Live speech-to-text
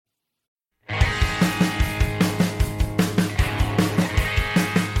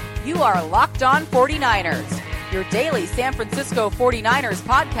are Locked On 49ers, your daily San Francisco 49ers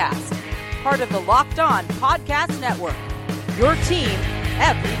podcast, part of the Locked On Podcast Network, your team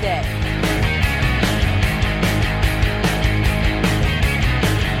every day.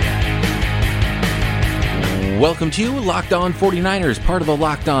 Welcome to Locked On 49ers, part of the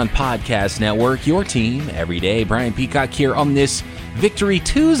Locked On Podcast Network, your team every day. Brian Peacock here on this Victory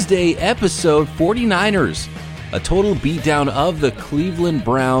Tuesday episode. 49ers, a total beatdown of the Cleveland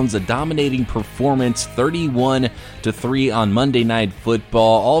Browns, a dominating performance, 31-3 on Monday Night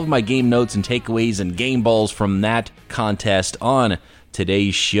Football. All of my game notes and takeaways and game balls from that contest on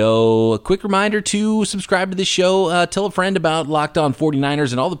today's show. A quick reminder to subscribe to the show. Tell a friend about Locked On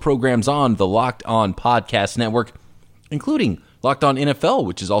 49ers and all the programs on the Locked On Podcast Network, including Locked On NFL,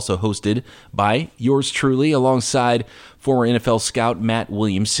 which is also hosted by yours truly, alongside former NFL scout Matt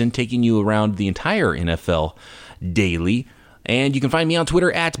Williamson, taking you around the entire NFL daily. And you can find me on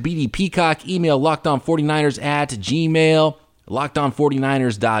Twitter at BDPeacock, email LockedOn49ers at Gmail,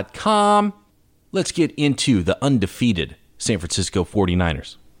 LockedOn49ers.com. Let's get into the undefeated San Francisco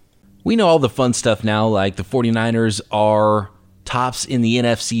 49ers. We know all the fun stuff now, like the 49ers are tops in the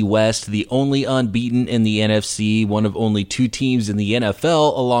NFC West, the only unbeaten in the NFC, one of only two teams in the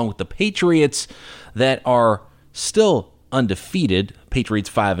NFL, along with the Patriots that are still undefeated. Patriots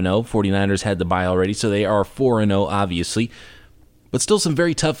 5-0, 49ers had the bye already, so they are 4-0, obviously. But still some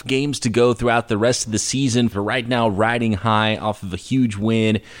very tough games to go throughout the rest of the season. For right now, riding high off of a huge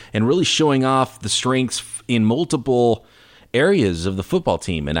win and really showing off the strengths in multiple areas of the football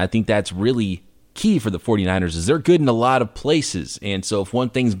team. And I think that's really key for the 49ers, is they're good in a lot of places. And so if one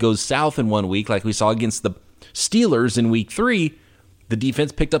thing goes south in 1 week, like we saw against the Steelers in week 3, the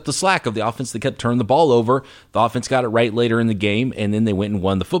defense picked up the slack of the offense that kept turning the ball over. The offense got it right later in the game, and then they went and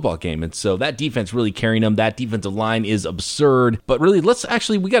won the football game. And so that defense really carrying them. That defensive line is absurd. But really,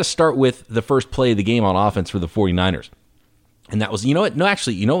 we got to start with the first play of the game on offense for the 49ers. And that was, what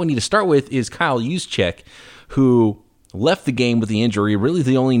we need to start with is Kyle Juszczyk, who left the game with the injury, really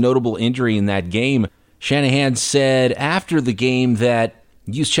the only notable injury in that game. Shanahan said after the game that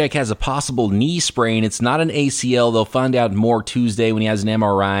Juszczyk has a possible knee sprain. It's not an ACL. They'll find out more Tuesday when he has an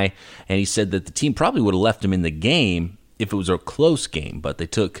MRI. And he said that the team probably would have left him in the game if it was a close game. But they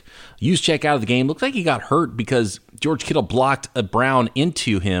took Juszczyk out of the game. Looked like he got hurt because George Kittle blocked a Brown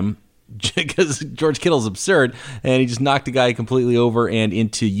into him, because George Kittle's absurd. And he just knocked the guy completely over and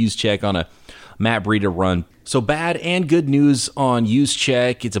into Juszczyk on a Matt Breida run. So bad and good news on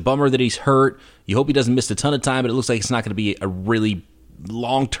Juszczyk. It's a bummer that he's hurt. You hope he doesn't miss a ton of time, but it looks like it's not going to be a really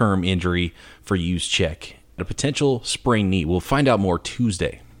long-term injury for Juszczyk. A potential sprained knee. We'll find out more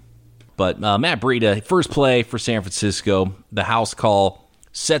Tuesday. But Matt Breida, first play for San Francisco, the house call,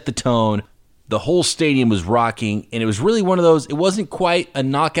 set the tone. The whole stadium was rocking, and it was really one of those, it wasn't quite a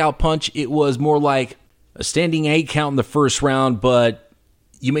knockout punch. It was more like a standing 8 count in the first round, but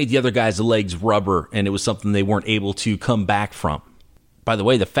you made the other guy's legs rubber, and it was something they weren't able to come back from. By the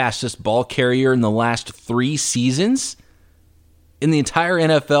way, the fastest ball carrier in the last 3 seasons in the entire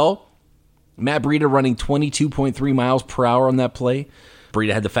NFL, Matt Breida running 22.3 miles per hour on that play.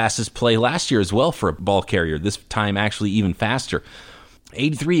 Breida had the fastest play last year as well for a ball carrier, this time actually even faster.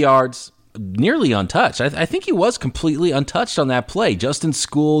 83 yards, nearly untouched. I think he was completely untouched on that play. Justin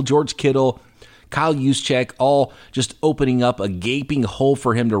Skule, George Kittle, Kyle Juszczyk, all just opening up a gaping hole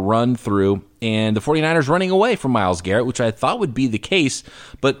for him to run through, and the 49ers running away from Myles Garrett, which I thought would be the case,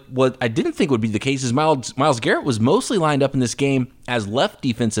 but what I didn't think would be the case is Myles Garrett was mostly lined up in this game as left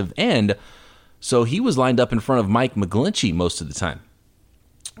defensive end, so he was lined up in front of Mike McGlinchey most of the time.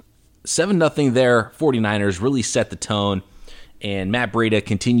 7-0 there, 49ers really set the tone, and Matt Breida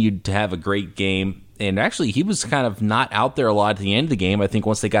continued to have a great game. And actually, he was kind of not out there a lot at the end of the game. I think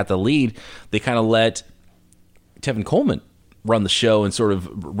once they got the lead, they kind of let Tevin Coleman run the show and sort of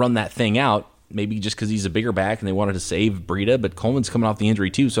run that thing out, maybe just because he's a bigger back and they wanted to save Breida. But Coleman's coming off the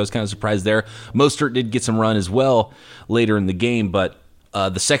injury too, so I was kind of surprised there. Mostert did get some run as well later in the game. But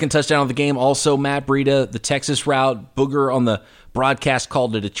the second touchdown of the game, also Matt Breida, the Texas route. Booger on the broadcast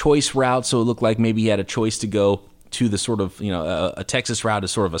called it a choice route, so it looked like maybe he had a choice to go to the sort of, a Texas route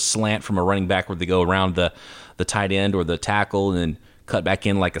is sort of a slant from a running back where they go around the tight end or the tackle and then cut back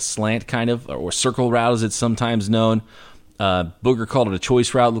in like a slant kind of, or circle route as it's sometimes known. Booger called it a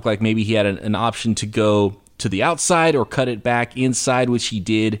choice route. Looked like maybe he had an option to go to the outside or cut it back inside, which he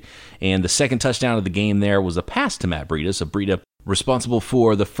did. And the second touchdown of the game there was a pass to Matt Breida. So Breida responsible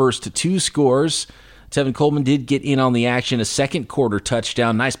for the first 2 scores. Tevin Coleman did get in on the action, a second quarter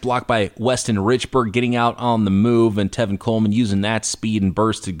touchdown. Nice block by Weston Richburg getting out on the move, and Tevin Coleman using that speed and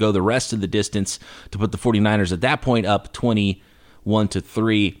burst to go the rest of the distance to put the 49ers at that point up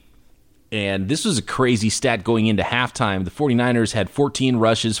 21-3. And this was a crazy stat going into halftime. The 49ers had 14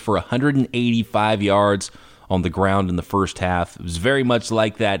 rushes for 185 yards on the ground in the first half. It was very much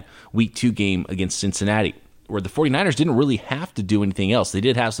like that Week 2 game against Cincinnati, where the 49ers didn't really have to do anything else. They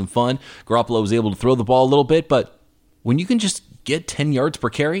did have some fun. Garoppolo was able to throw the ball a little bit, but when you can just get 10 yards per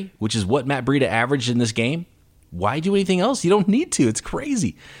carry, which is what Matt Breida averaged in this game, why do anything else? You don't need to. It's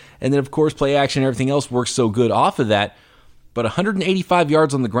crazy. And then, of course, play action and everything else works so good off of that. But 185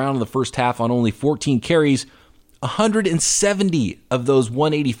 yards on the ground in the first half on only 14 carries, 170 of those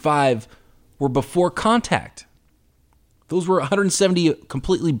 185 were before contact. Those were 170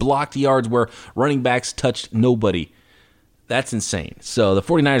 completely blocked yards where running backs touched nobody. That's insane. So the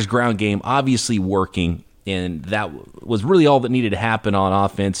 49ers ground game obviously working, and that was really all that needed to happen on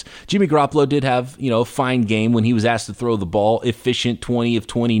offense. Jimmy Garoppolo did have, a fine game when he was asked to throw the ball. Efficient, 20 of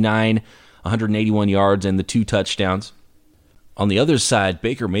 29, 181 yards, and the 2 touchdowns. On the other side,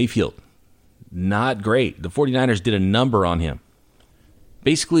 Baker Mayfield, not great. The 49ers did a number on him.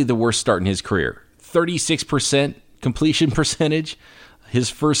 Basically the worst start in his career. 36% completion percentage. His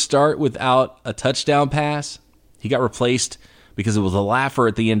first start without a touchdown pass. He got replaced because it was a laugher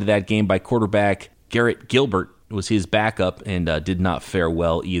at the end of that game by quarterback Garrett Gilbert. It was his backup and did not fare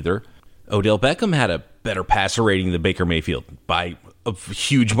well either. Odell Beckham had a better passer rating than Baker Mayfield by a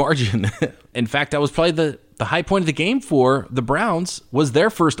huge margin. In fact, that was probably the high point of the game for the Browns was their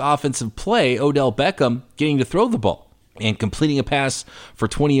first offensive play, Odell Beckham getting to throw the ball and completing a pass for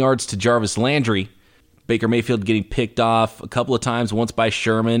 20 yards to Jarvis Landry. Baker Mayfield getting picked off a couple of times, once by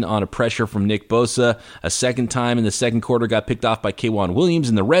Sherman on a pressure from Nick Bosa. A second time in the second quarter got picked off by K'Wan Williams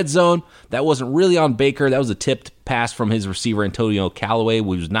in the red zone. That wasn't really on Baker. That was a tipped pass from his receiver, Antonio Callaway, who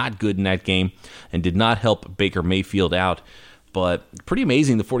was not good in that game and did not help Baker Mayfield out. But pretty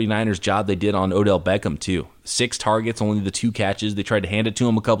amazing the 49ers job they did on Odell Beckham too. 6 targets, only the 2 catches. They tried to hand it to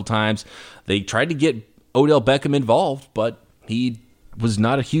him a couple times. They tried to get Odell Beckham involved, but he was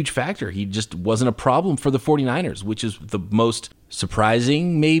not a huge factor. He just wasn't a problem for the 49ers, which is the most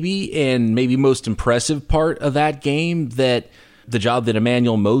surprising maybe and maybe most impressive part of that game, that the job that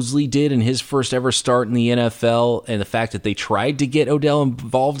Emmanuel Mosley did in his first ever start in the NFL and the fact that they tried to get Odell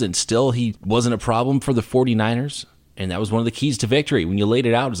involved and still he wasn't a problem for the 49ers. And that was one of the keys to victory. When you laid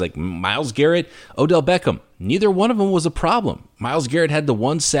it out, it was like Myles Garrett, Odell Beckham. Neither one of them was a problem. Myles Garrett had the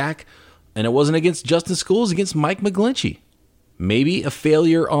 1 sack, and it wasn't against Justin Scholes, it was against Mike McGlinchey. Maybe a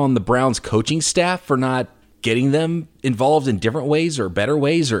failure on the Browns coaching staff for not getting them involved in different ways or better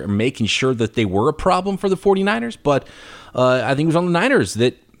ways or making sure that they were a problem for the 49ers. But I think it was on the Niners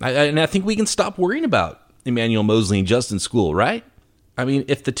that, and I think we can stop worrying about Emmanuel Mosley and Justin School, right? I mean,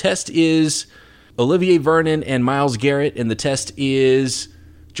 if the test is Olivier Vernon and Myles Garrett, and the test is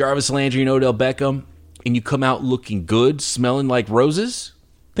Jarvis Landry and Odell Beckham, and you come out looking good, smelling like roses,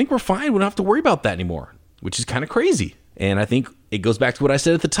 I think we're fine. We don't have to worry about that anymore, which is kind of crazy. And I think it goes back to what I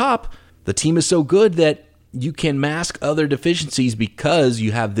said at the top. The team is so good that you can mask other deficiencies because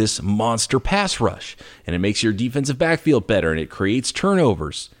you have this monster pass rush, and it makes your defensive backfield better, and it creates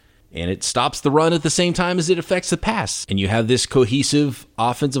turnovers. And it stops the run at the same time as it affects the pass. And you have this cohesive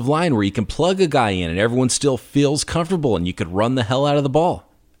offensive line where you can plug a guy in and everyone still feels comfortable and you could run the hell out of the ball.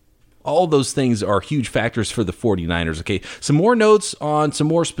 All those things are huge factors for the 49ers. Okay, some more notes on some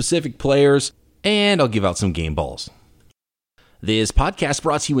more specific players, and I'll give out some game balls. This podcast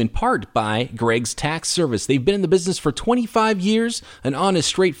brought to you in part by Greg's Tax Service. They've been in the business for 25 years, an honest,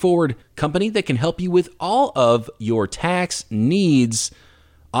 straightforward company that can help you with all of your tax needs.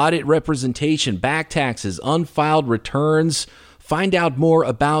 Audit representation, back taxes, unfiled returns. Find out more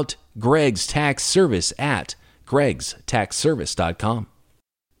about Greg's Tax Service at gregstaxservice.com.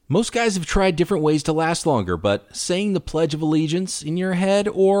 Most guys have tried different ways to last longer, but saying the Pledge of Allegiance in your head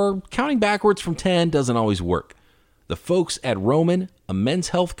or counting backwards from 10 doesn't always work. The folks at Roman, a men's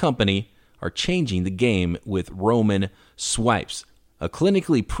health company, are changing the game with Roman Swipes, a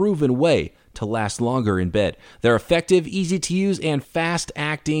clinically proven way to last longer in bed. They're effective, easy to use, and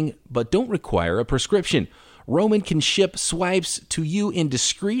fast-acting, but don't require a prescription. Roman can ship swipes to you in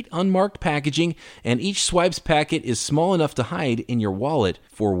discreet, unmarked packaging, and each swipes packet is small enough to hide in your wallet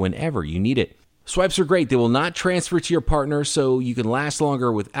for whenever you need it. Swipes are great. They will not transfer to your partner, so you can last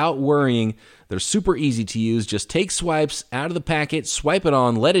longer without worrying. They're super easy to use. Just take swipes out of the packet, swipe it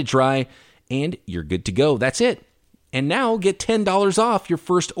on, let it dry, and you're good to go. That's it. And now get $10 off your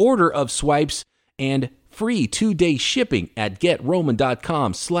first order of swipes and free 2-day shipping at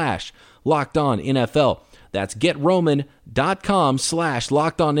GetRoman.com/LockedOnNFL. That's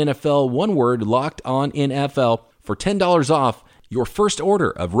GetRoman.com/LockedOnNFL. One word, LockedOnNFL, for $10 off your first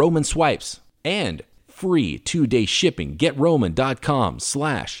order of Roman Swipes and free 2-day shipping.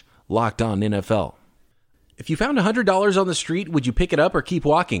 GetRoman.com/LockedOnNFL. Locked On NFL. If you found $100 on the street, would you pick it up or keep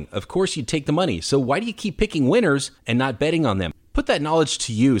walking? Of course you'd take the money. So why do you keep picking winners and not betting on them? Put that knowledge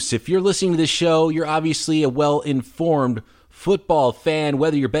to use. If you're listening to this show, you're obviously a well-informed football fan,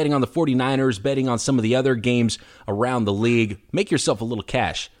 whether you're betting on the 49ers, betting on some of the other games around the league. Make yourself a little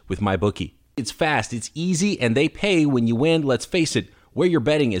cash with MyBookie. It's fast, it's easy, and they pay when you win. Let's face it, where you're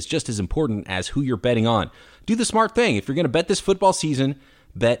betting is just as important as who you're betting on. Do the smart thing. If you're going to bet this football season,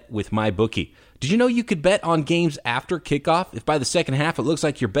 bet with MyBookie. Did you know you could bet on games after kickoff? If by the second half it looks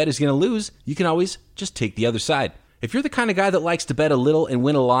like your bet is going to lose, you can always just take the other side. If you're the kind of guy that likes to bet a little and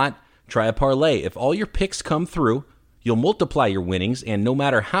win a lot, try a parlay. If all your picks come through, you'll multiply your winnings, and no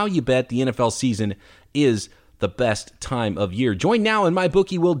matter how you bet, the NFL season is the best time of year. Join now and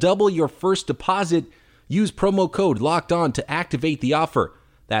MyBookie will double your first deposit. Use promo code LOCKEDON to activate the offer.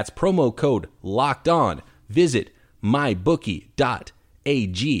 That's promo code LOCKEDON. Visit mybookie.ag.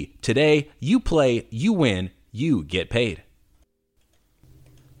 Today, you play, you win, you get paid.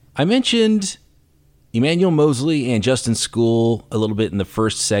 I mentioned Emmanuel Moseley and Justin Skule a little bit in the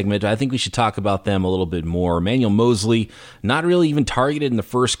first segment. I think we should talk about them a little bit more. Emmanuel Moseley, not really even targeted in the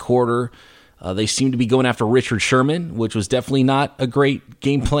first quarter. They seemed to be going after Richard Sherman, which was definitely not a great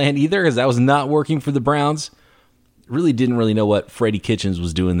game plan either, as that was not working for the Browns. Really didn't really know what Freddie Kitchens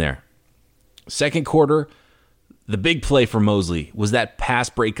was doing there. Second quarter, the big play for Moseley was that pass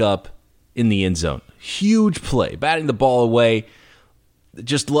breakup in the end zone. Huge play, batting the ball away.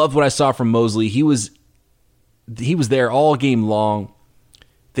 Just loved what I saw from Moseley. He was there all game long.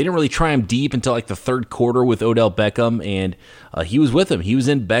 They didn't really try him deep until like the third quarter with Odell Beckham, and he was with him. He was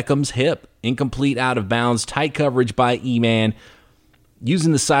in Beckham's hip. Incomplete, out of bounds, tight coverage by E-Man.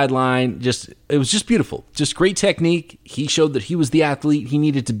 Using the sideline, it was just beautiful. Just great technique. He showed that he was the athlete he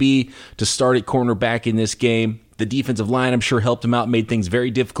needed to be to start at cornerback in this game. The defensive line, I'm sure, helped him out, made things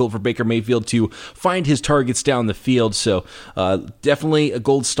very difficult for Baker Mayfield to find his targets down the field. So definitely a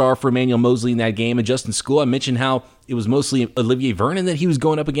gold star for Emmanuel Moseley in that game. And Justin Skule, I mentioned how it was mostly Olivier Vernon that he was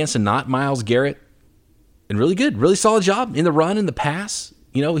going up against and not Myles Garrett. And really good, really solid job in the run and the pass.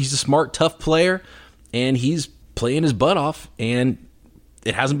 You know, he's a smart, tough player, and he's playing his butt off, and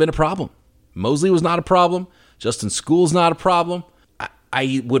it hasn't been a problem. Moseley was not a problem. Justin Skule's not a problem.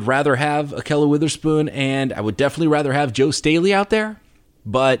 I would rather have Ahkello Witherspoon, and I would definitely rather have Joe Staley out there.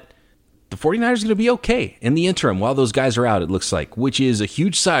 But the 49ers are going to be okay in the interim while those guys are out, it looks like, which is a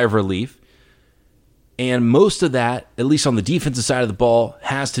huge sigh of relief. And most of that, at least on the defensive side of the ball,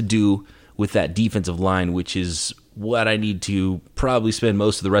 has to do with that defensive line, which is what I need to probably spend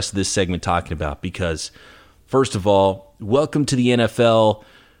most of the rest of this segment talking about. Because, first of all, welcome to the NFL.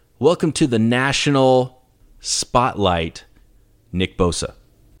 Welcome to the national spotlight, Nick Bosa.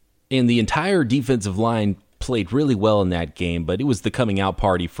 And the entire defensive line played really well in that game, but it was the coming out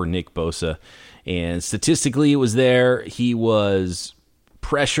party for Nick Bosa. And statistically, it was there. He was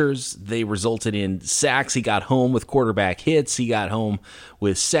pressures. They resulted in sacks. He got home with quarterback hits. He got home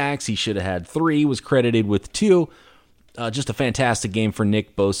with sacks. He should have had 3, was credited with 2. Just a fantastic game for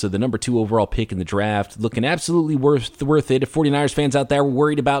Nick Bosa, the number 2 overall pick in the draft, looking absolutely worth it. If 49ers fans out there were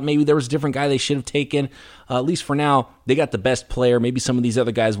worried about maybe there was a different guy they should have taken, at least for now, they got the best player. Maybe some of these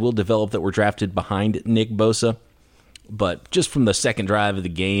other guys will develop that were drafted behind Nick Bosa. But just from the second drive of the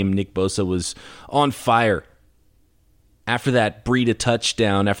game, Nick Bosa was on fire. After that Breida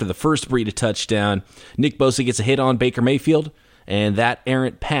touchdown, after the first Breida touchdown, Nick Bosa gets a hit on Baker Mayfield, and that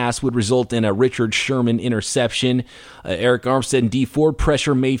errant pass would result in a Richard Sherman interception. Eric Armstead and Dee Ford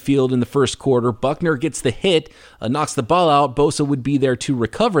pressure Mayfield in the first quarter. Buckner gets the hit, knocks the ball out. Bosa would be there to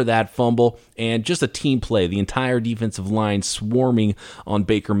recover that fumble, and just a team play. The entire defensive line swarming on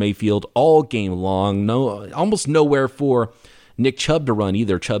Baker Mayfield all game long. Almost nowhere for Nick Chubb to run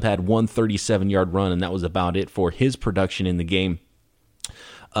either. Chubb had one 37-yard run, and that was about it for his production in the game.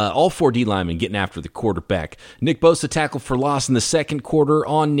 All 4 D linemen getting after the quarterback. Nick Bosa tackled for loss in the second quarter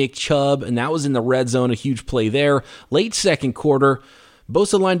on Nick Chubb, and that was in the red zone, a huge play there. Late second quarter,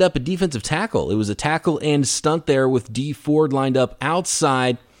 Bosa lined up a defensive tackle. It was a tackle and stunt there with Dee Ford lined up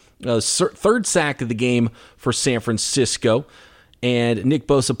outside. Third sack of the game for San Francisco. And Nick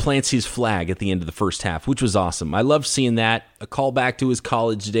Bosa plants his flag at the end of the first half, which was awesome. I loved seeing that. A callback to his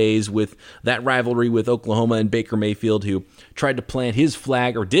college days with that rivalry with Oklahoma and Baker Mayfield, who tried to plant his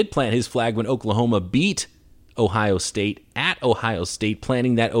flag, or did plant his flag when Oklahoma beat Ohio State at Ohio State,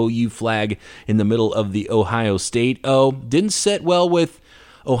 planting that OU flag in the middle of the Ohio State. Didn't sit well with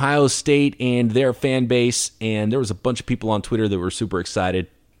Ohio State and their fan base, and there was a bunch of people on Twitter that were super excited.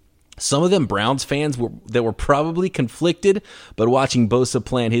 Some of them Browns fans that were probably conflicted, but watching Bosa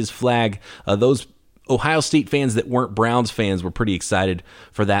plant his flag, those Ohio State fans that weren't Browns fans were pretty excited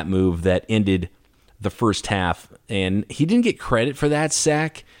for that move that ended the first half. And he didn't get credit for that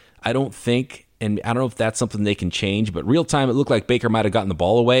sack, I don't think. And I don't know if that's something they can change. But real time, it looked like Baker might have gotten the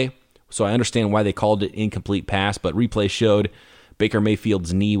ball away. So I understand why they called it incomplete pass. But replay showed Baker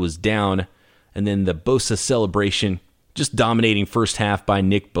Mayfield's knee was down. And then the Bosa celebration, just dominating first half by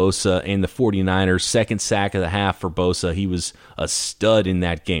Nick Bosa and the 49ers. Second sack of the half for Bosa. He was a stud in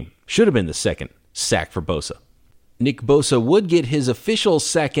that game. Should have been the second sack for Bosa. Nick Bosa would get his official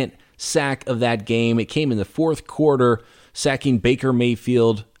second sack of that game. It came in the fourth quarter, sacking Baker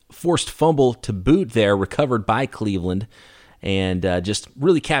Mayfield. Forced fumble to boot there, recovered by Cleveland. And just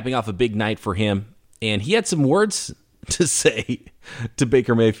really capping off a big night for him. And he had some words to say to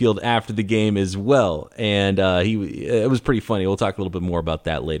Baker Mayfield after the game as well. And it was pretty funny. We'll talk a little bit more about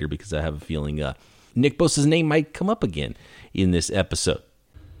that later because I have a feeling Nick Bosa's name might come up again in this episode.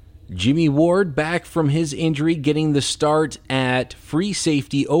 Jimmy Ward back from his injury, getting the start at free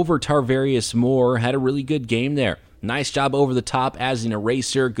safety over Tarvarius Moore. Had a really good game there. Nice job over the top as an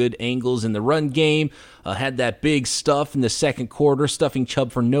eraser. Good angles in the run game. Had that big stuff in the second quarter, stuffing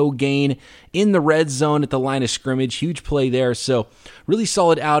Chubb for no gain in the red zone at the line of scrimmage. Huge play there. So really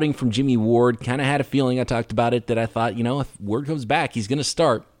solid outing from Jimmy Ward. Kind of had a feeling, I talked about it, that I thought, if Ward comes back, he's going to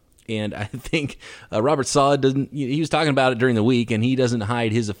start. And I think Robert Saleh he was talking about it during the week, and he doesn't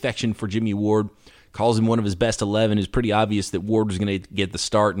hide his affection for Jimmy Ward. Calls him one of his best 11. It's pretty obvious that Ward was going to get the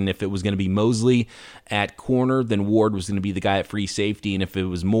start, and if it was going to be Mosley at corner, then Ward was going to be the guy at free safety, and if it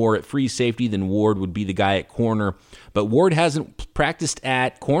was Moore at free safety, then Ward would be the guy at corner. But Ward hasn't practiced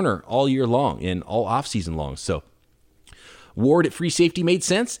at corner all year long and all offseason long, so Ward at free safety made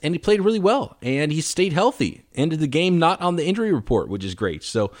sense, and he played really well, and he stayed healthy. Ended the game not on the injury report, which is great.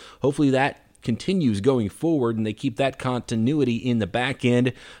 So hopefully that continues going forward, and they keep that continuity in the back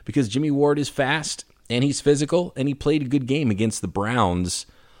end because Jimmy Ward is fast, and he's physical, and he played a good game against the Browns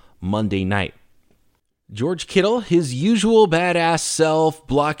Monday night. George Kittle, his usual badass self,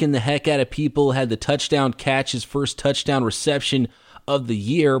 blocking the heck out of people, had the touchdown catch, his first touchdown reception of the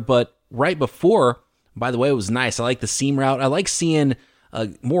year, but right before, by the way, it was nice. I like the seam route. I like seeing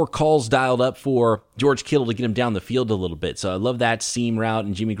more calls dialed up for George Kittle to get him down the field a little bit. So I love that seam route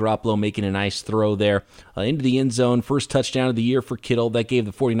and Jimmy Garoppolo making a nice throw there into the end zone. First touchdown of the year for Kittle. That gave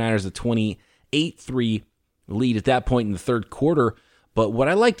the 49ers a 28-3 lead at that point in the third quarter. But what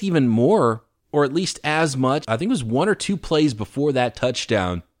I liked even more, or at least as much, I think it was one or two plays before that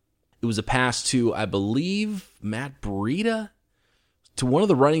touchdown. It was a pass to, I believe, Matt Breida, to one of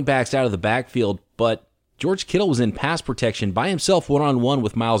the running backs out of the backfield, but George Kittle was in pass protection by himself one-on-one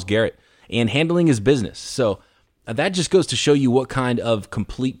with Myles Garrett and handling his business. So that just goes to show you what kind of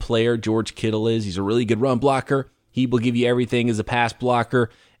complete player George Kittle is. He's a really good run blocker. He will give you everything as a pass blocker,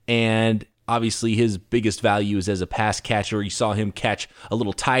 and obviously his biggest value is as a pass catcher. You saw him catch a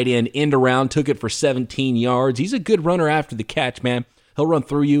little tight end around, took it for 17 yards. He's a good runner after the catch, man. He'll run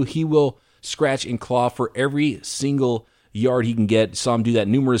through you. He will scratch and claw for every single yard he can get. Saw him do that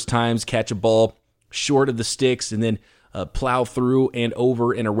numerous times, catch a ball short of the sticks and then plow through and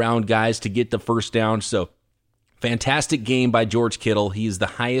over and around guys to get the first down. So fantastic game by George Kittle. He is the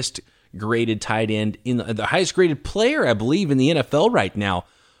highest graded tight end, the highest graded player, I believe, in the NFL right now,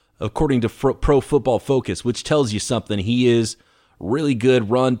 according to Pro Football Focus, which tells you something. He is really good,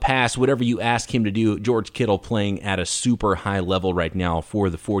 run, pass, whatever you ask him to do. George Kittle playing at a super high level right now for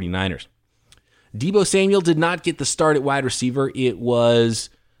the 49ers. Deebo Samuel did not get the start at wide receiver. It was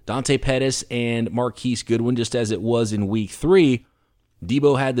Dante Pettis and Marquise Goodwin, just as it was in week 3.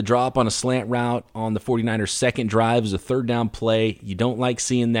 Deebo had the drop on a slant route on the 49ers' second drive. It was a third down play. You don't like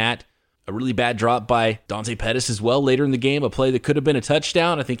seeing that. A really bad drop by Dante Pettis as well later in the game, a play that could have been a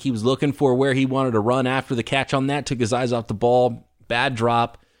touchdown. I think he was looking for where he wanted to run after the catch on that, took his eyes off the ball. Bad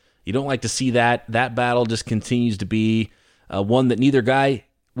drop. You don't like to see that. That battle just continues to be one that neither guy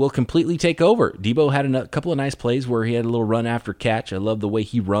will completely take over. Deebo had a couple of nice plays where he had a little run after catch. I love the way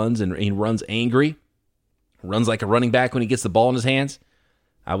he runs, and he runs angry. Runs like a running back when he gets the ball in his hands.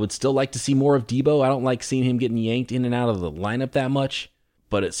 I would still like to see more of Deebo. I don't like seeing him getting yanked in and out of the lineup that much,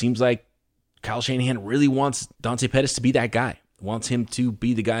 but it seems like Kyle Shanahan really wants Dante Pettis to be that guy. Wants him to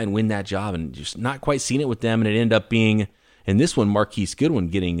be the guy and win that job, and just not quite seen it with them, and it ended up being, in this one, Marquise Goodwin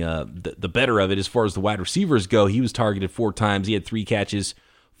getting the better of it as far as the wide receivers go. He was targeted 4 times. He had 3 catches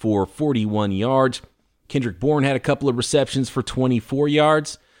for 41 yards. Kendrick Bourne had a couple of receptions for 24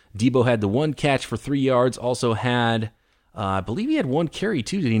 yards. Deebo had the 1 catch for 3 yards. Also had, I believe he had 1 carry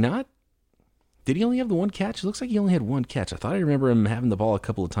too, did he not? Did he only have the 1 catch? It looks like he only had 1 catch. I thought I remember him having the ball a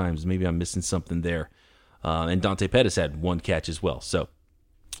couple of times. Maybe I'm missing something there. And Dante Pettis had 1 catch as well. So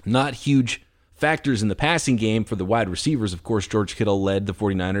not huge factors in the passing game for the wide receivers, of course, George Kittle led the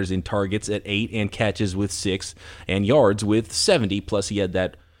 49ers in targets at 8 and catches with 6 and yards with 70, plus he had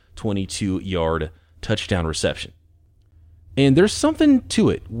that 22-yard touchdown reception. And there's something to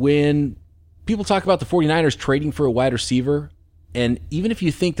it when people talk about the 49ers trading for a wide receiver, and even if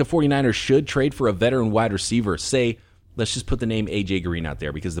you think the 49ers should trade for a veteran wide receiver, say, let's just put the name A.J. Green out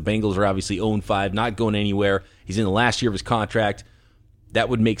there because the Bengals are obviously 0-5, not going anywhere. He's in the last year of his contract. That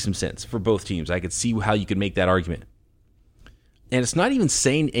would make some sense for both teams. I could see how you could make that argument. And it's not even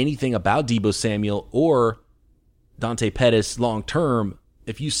saying anything about Deebo Samuel or Dante Pettis long-term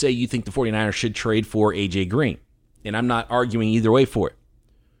if you say you think the 49ers should trade for A.J. Green. And I'm not arguing either way for it.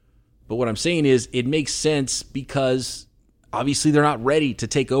 But what I'm saying is it makes sense because obviously they're not ready to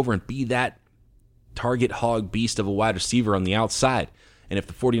take over and be that target hog beast of a wide receiver on the outside. And if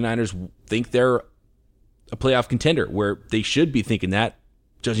the 49ers think they're a playoff contender, where they should be thinking that,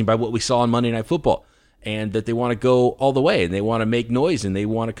 judging by what we saw on Monday Night Football, and that they want to go all the way and they want to make noise and they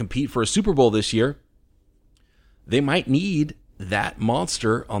want to compete for a Super Bowl this year, they might need that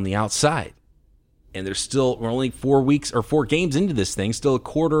monster on the outside. And we're only 4 games into this thing, still a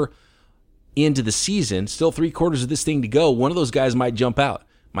quarter into the season, still 3 quarters of this thing to go. One of those guys might jump out.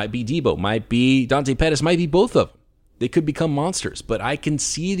 Might be Deebo, might be Dante Pettis, might be both of them. They could become monsters. But I can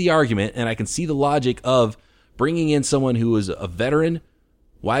see the argument and I can see the logic of bringing in someone who is a veteran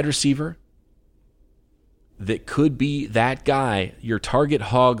wide receiver that could be that guy, your target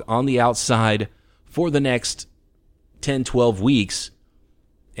hog on the outside for the next 10, 12 weeks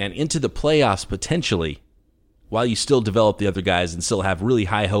and into the playoffs potentially, while you still develop the other guys and still have really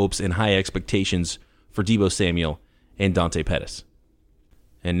high hopes and high expectations for Deebo Samuel and Dante Pettis.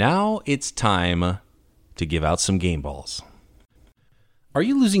 And now it's time to give out some game balls. Are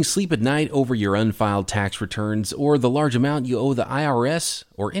you losing sleep at night over your unfiled tax returns or the large amount you owe the IRS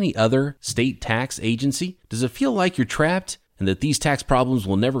or any other state tax agency? Does it feel like you're trapped and that these tax problems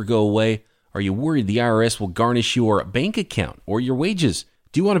will never go away? Are you worried the IRS will garnish your bank account or your wages?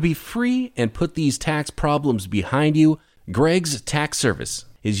 Do you want to be free and put these tax problems behind you? Greg's Tax Service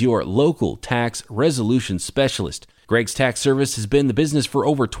is your local tax resolution specialist. Greg's Tax Service has been in the business for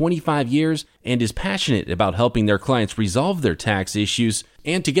over 25 years and is passionate about helping their clients resolve their tax issues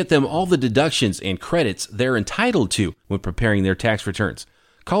and to get them all the deductions and credits they're entitled to when preparing their tax returns.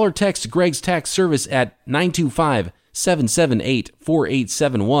 Call or text Greg's Tax Service at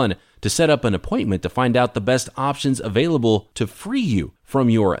 925-778-4871 to set up an appointment to find out the best options available to free you from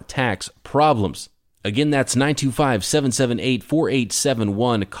your tax problems. Again, that's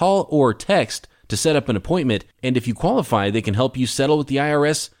 925-778-4871. Call or text to set up an appointment, and if you qualify, they can help you settle with the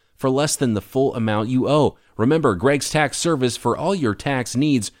IRS for less than the full amount you owe. Remember, Greg's Tax Service for all your tax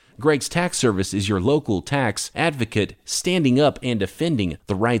needs. Greg's Tax Service is your local tax advocate, standing up and defending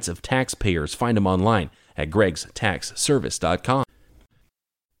the rights of taxpayers. Find them online at gregstaxservice.com.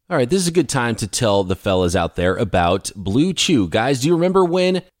 All right, this is a good time to tell the fellas out there about Blue Chew. Guys, do you remember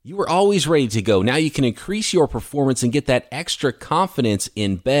when you were always ready to go? Now you can increase your performance and get that extra confidence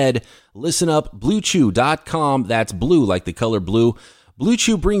in bed. Listen up, BlueChew.com. That's blue like the color blue. Blue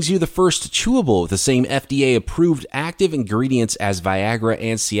Chew brings you the first chewable with the same FDA-approved active ingredients as Viagra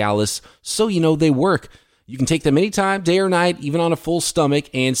and Cialis, so you know they work. You can take them anytime, day or night, even on a full stomach,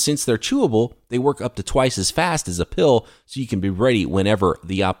 and since they're chewable, they work up to twice as fast as a pill, so you can be ready whenever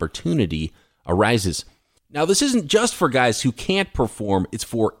the opportunity arises. Now, this isn't just for guys who can't perform, it's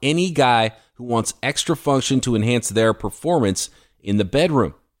for any guy who wants extra function to enhance their performance in the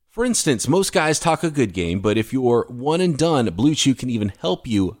bedroom. For instance, most guys talk a good game, but if you're one and done, Blue Chew can even help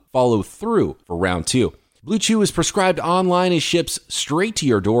you follow through for round 2. Blue Chew is prescribed online and ships straight to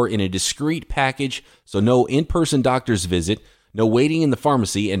your door in a discreet package, so no in-person doctor's visit, no waiting in the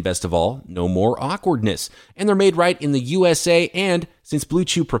pharmacy, and best of all, no more awkwardness. And they're made right in the USA, and since Blue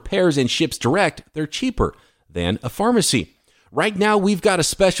Chew prepares and ships direct, they're cheaper than a pharmacy. Right now, we've got a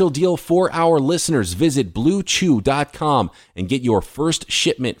special deal for our listeners. Visit BlueChew.com and get your first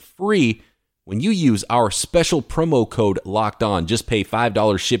shipment free when you use our special promo code LOCKEDON. Just pay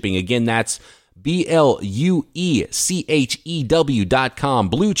 $5 shipping. Again, that's BlueChew.com,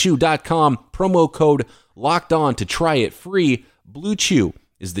 BlueChew.com, promo code Locked On to try it free. Blue Chew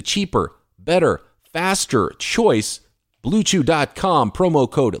is the cheaper, better, faster choice. BlueChew.com,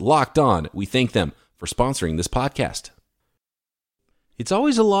 promo code Locked On. We thank them for sponsoring this podcast. It's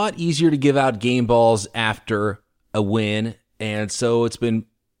always a lot easier to give out game balls after a win, and so it's been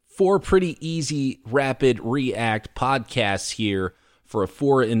 4 pretty easy rapid react podcasts here for a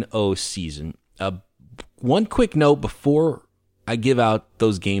 4-0 season. One quick note before I give out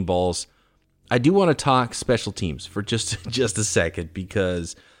those game balls, I do want to talk special teams for just a second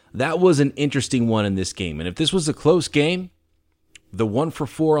because that was an interesting one in this game. And if this was a close game, the 1 for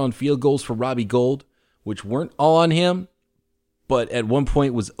 4 on field goals for Robbie Gould, which weren't all on him, but at one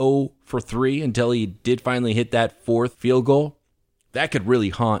point was 0 for 3 until he did finally hit that 4th field goal, that could really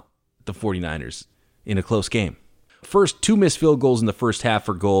haunt the 49ers in a close game. First, 2 missed field goals in the first half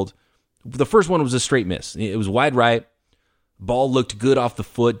for Gould. The first one was a straight miss. It was wide right. Ball looked good off the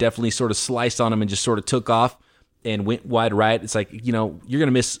foot, definitely sort of sliced on him and just sort of took off and went wide right. It's like, you're going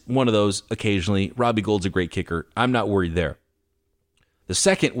to miss one of those occasionally. Robbie Gould's a great kicker. I'm not worried there. The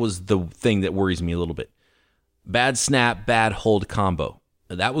second was the thing that worries me a little bit. Bad snap, bad hold combo.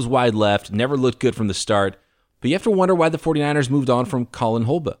 That was wide left, never looked good from the start. But you have to wonder why the 49ers moved on from Colin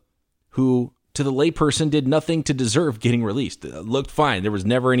Holba, who, to the layperson, did nothing to deserve getting released. Looked fine. There was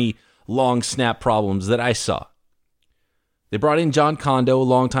never any long snap problems that I saw. They brought in John Kondo, a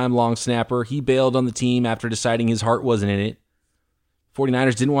longtime long snapper. He bailed on the team after deciding his heart wasn't in it.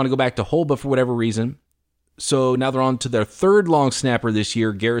 49ers didn't want to go back to Holba for whatever reason. So now they're on to their third long snapper this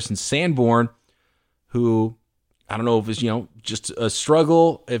year, Garrison Sanborn, who, I don't know if it's, just a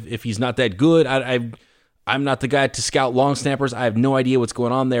struggle, if he's not that good. I'm not the guy to scout long snappers. I have no idea what's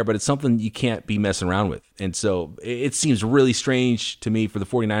going on there, but it's something you can't be messing around with. And so it seems really strange to me for the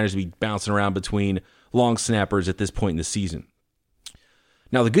 49ers to be bouncing around between long snappers at this point in the season.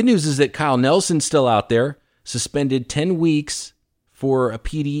 Now, the good news is that Kyle Nelson's still out there, suspended 10 weeks for a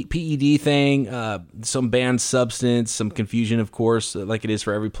PED thing, some banned substance, some confusion, of course, like it is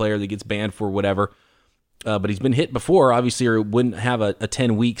for every player that gets banned for whatever. But he's been hit before, obviously, or wouldn't have a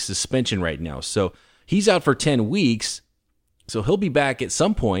 10-week suspension right now. So he's out for 10 weeks, so he'll be back at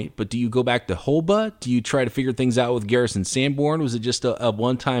some point. But do you go back to Holba? Do you try to figure things out with Garrison Sanborn? Was it just a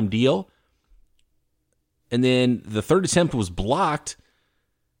one-time deal? And then the third attempt was blocked.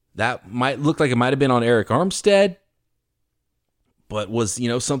 That might look like it might have been on Eric Armstead, but was,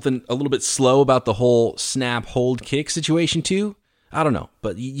 something a little bit slow about the whole snap hold kick situation too. I don't know,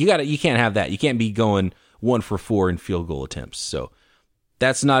 but you can't have that. You can't be going 1 for 4 in field goal attempts. So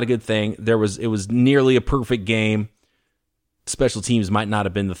that's not a good thing. It was nearly a perfect game. Special teams might not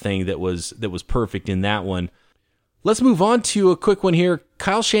have been the thing that was perfect in that one. Let's move on to a quick one here.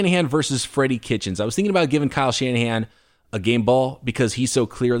 Kyle Shanahan versus Freddie Kitchens. I was thinking about giving Kyle Shanahan a game ball because he so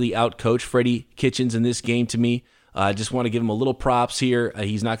clearly outcoached Freddie Kitchens in this game to me. I just want to give him a little props here.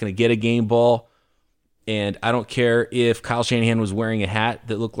 He's not going to get a game ball. And I don't care if Kyle Shanahan was wearing a hat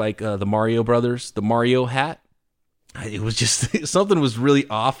that looked like the Mario Brothers, the Mario hat. It was just, something was really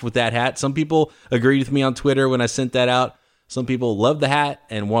off with that hat. Some people agreed with me on Twitter when I sent that out. Some people love the hat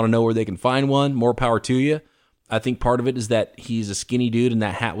and want to know where they can find one. More power to you. I think part of it is that he's a skinny dude and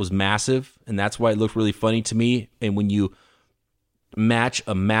that hat was massive, and that's why it looked really funny to me. And when you match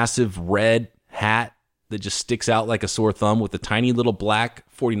a massive red hat that just sticks out like a sore thumb with a tiny little black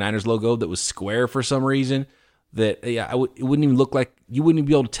 49ers logo that was square for some reason, that it wouldn't even look like, you wouldn't even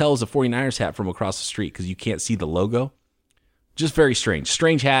be able to tell it's a 49ers hat from across the street because you can't see the logo. Just very strange.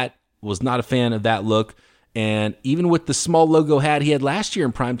 Strange hat. Was not a fan of that look. And even with the small logo hat he had last year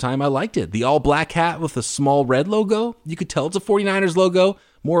in primetime, I liked it. The all-black hat with a small red logo, you could tell it's a 49ers logo,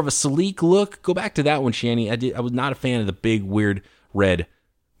 more of a sleek look. Go back to that one, Shanny. I was not a fan of the big, weird red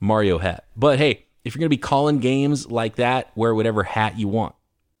Mario hat. But hey, if you're going to be calling games like that, wear whatever hat you want.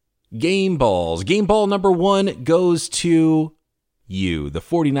 Game balls. Game ball number 1 goes to you, the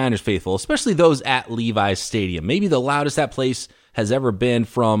 49ers faithful, especially those at Levi's Stadium. Maybe the loudest that place has ever been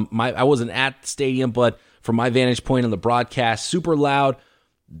I wasn't at the stadium, but from my vantage point on the broadcast, super loud.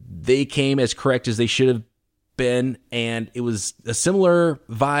 They came as correct as they should have been, and it was a similar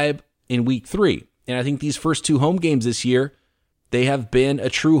vibe in week 3. And I think these first 2 home games this year, they have been a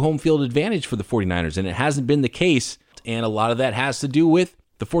true home field advantage for the 49ers, and it hasn't been the case. And a lot of that has to do with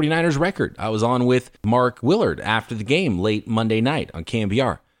the 49ers record. I was on with Mark Willard after the game late Monday night on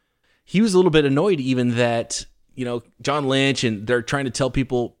KMBR. He was a little bit annoyed even that, John Lynch, and they're trying to tell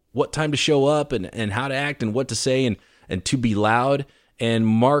people what time to show up and how to act and what to say and to be loud. And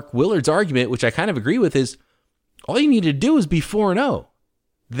Mark Willard's argument, which I kind of agree with, is all you need to do is be 4-0.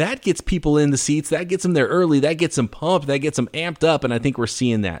 That gets people in the seats. That gets them there early. That gets them pumped. That gets them amped up. And I think we're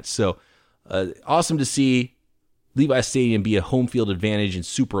seeing that. So awesome to see Levi's Stadium be a home field advantage and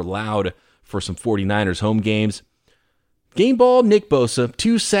super loud for some 49ers home games. Game ball, Nick Bosa,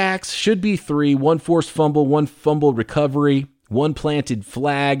 2 sacks, should be 3, 1 forced fumble, 1 fumbled recovery, 1 planted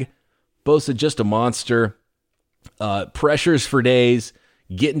flag. Bosa just a monster. Pressures for days.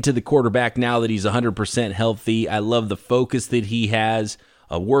 Getting to the quarterback now that he's 100% healthy. I love the focus that he has,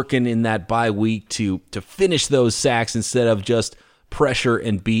 working in that bye week to finish those sacks instead of just pressure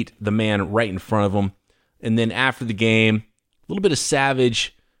and beat the man right in front of him. And then after the game, a little bit of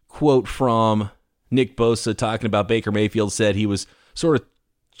savage quote from Nick Bosa talking about Baker Mayfield. Said he was sort of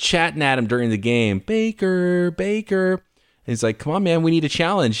chatting at him during the game. Baker. And he's like, come on, man, we need a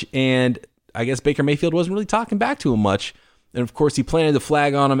challenge. And I guess Baker Mayfield wasn't really talking back to him much. And of course, he planted the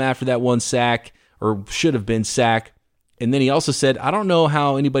flag on him after that one sack, or should have been sack. And then he also said, I don't know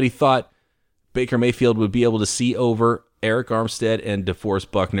how anybody thought Baker Mayfield would be able to see over Eric Armstead and DeForest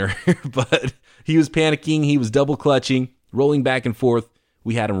Buckner, but he was panicking, he was double clutching, rolling back and forth.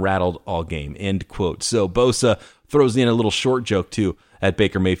 We had him rattled all game, end quote. So Bosa throws in a little short joke too at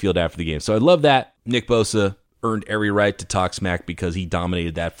Baker Mayfield after the game. So I love that. Nick Bosa earned every right to talk smack because he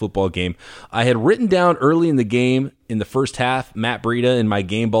dominated that football game. I had written down early in the game, in the first half, Matt Breida in my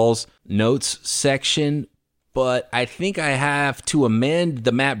Game Balls notes section, but I think I have to amend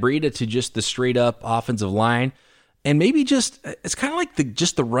the Matt Breida to just the straight up offensive line. And maybe just, it's kind of like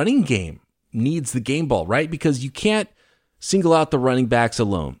the running game needs the game ball, right? Because you can't single out the running backs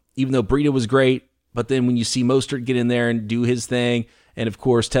alone, even though Breida was great. But then when you see Mostert get in there and do his thing, and of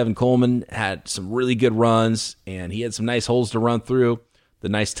course, Tevin Coleman had some really good runs, and he had some nice holes to run through. The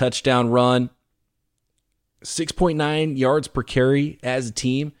nice touchdown run, 6.9 yards per carry as a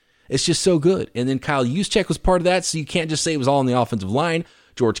team. It's just so good. And then Kyle Juszczyk was part of that, so you can't just say it was all on the offensive line.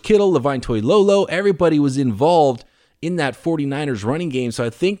 George Kittle, Levine Toilolo, everybody was involved in that 49ers running game. So I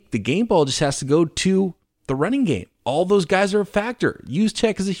think the game ball just has to go to the running game. All those guys are a factor.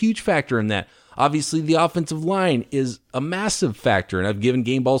 Juszczyk is a huge factor in that. Obviously, the offensive line is a massive factor, and I've given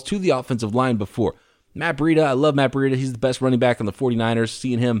game balls to the offensive line before. Matt Breida, I love Matt Breida. He's the best running back on the 49ers.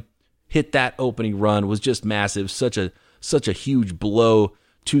 Seeing him hit that opening run was just massive. Such a huge blow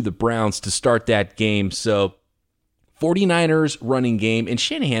to the Browns to start that game. So 49ers running game, and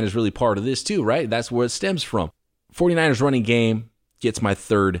Shanahan is really part of this too, right? That's where it stems from. 49ers running game gets my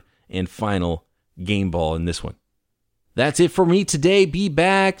third and final game ball in this one. That's it for me today. Be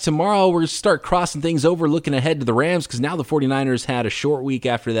back tomorrow. We're going to start crossing things over, looking ahead to the Rams, because now the 49ers had a short week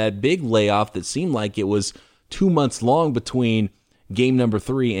after that big layoff that seemed like it was 2 months long between game number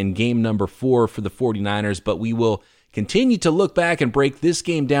 3 and game number 4 for the 49ers. But we will continue to look back and break this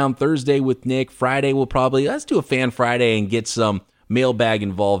game down Thursday with Nick. Friday, let's do a Fan Friday and get some mailbag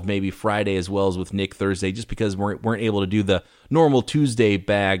involved maybe Friday as well as with Nick Thursday, just because we weren't able to do the normal Tuesday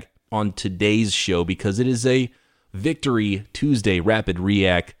bag on today's show because it is a Victory Tuesday Rapid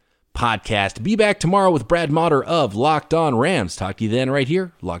React podcast. Be back tomorrow with Brad Motter of Locked On Rams. Talk to you then right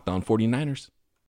here, Locked On 49ers.